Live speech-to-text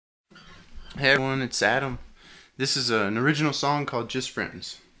Hey everyone, it's Adam. This is an original song called Just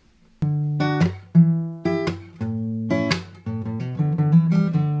Friends.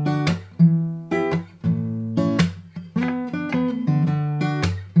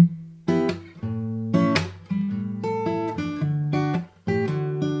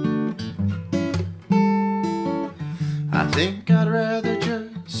 I think I'd rather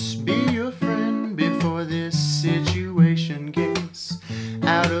just be your friend before this situation gets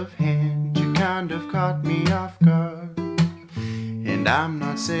out of hand. You kind of caught me off guard, and I'm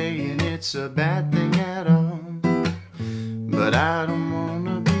not saying it's a bad thing at all, but I don't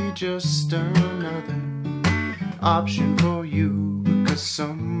wanna be just another option for you, because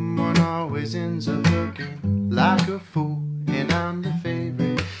someone always ends up looking like a fool, and I'm the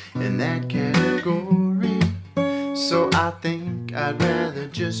favorite in that category. So I think I'd rather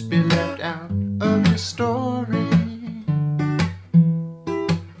just be left out of your story.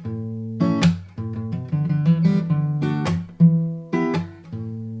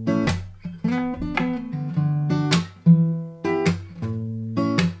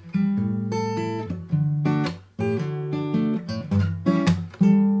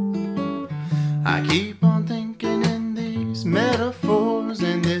 I keep on thinking in these metaphors,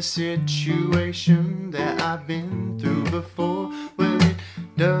 in this situation that I've been through before. Well, it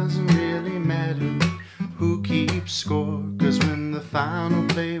doesn't really matter who keeps score, 'cause when the final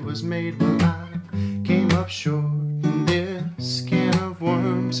play was made, well, I came up short. And this can of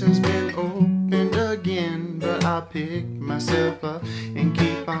worms has been opened again, but I'll pick myself up and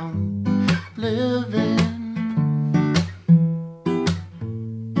keep on living.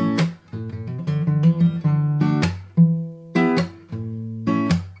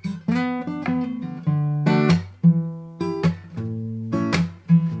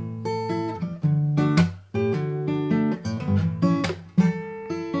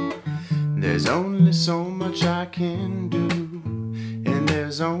 There's only so much I can do, and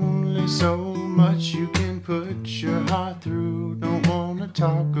there's only so much you can put your heart through. Don't wanna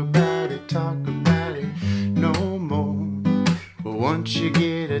talk about it no more. But once you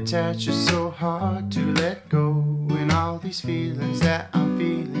get attached, it's so hard to let go. And all these feelings that I'm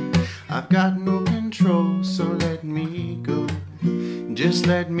feeling, I've got no control. So let me go, just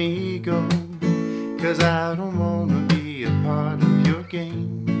let me go, 'cause I don't wanna be a part of your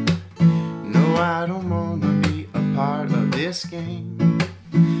game. No, I don't wanna be a part of this game.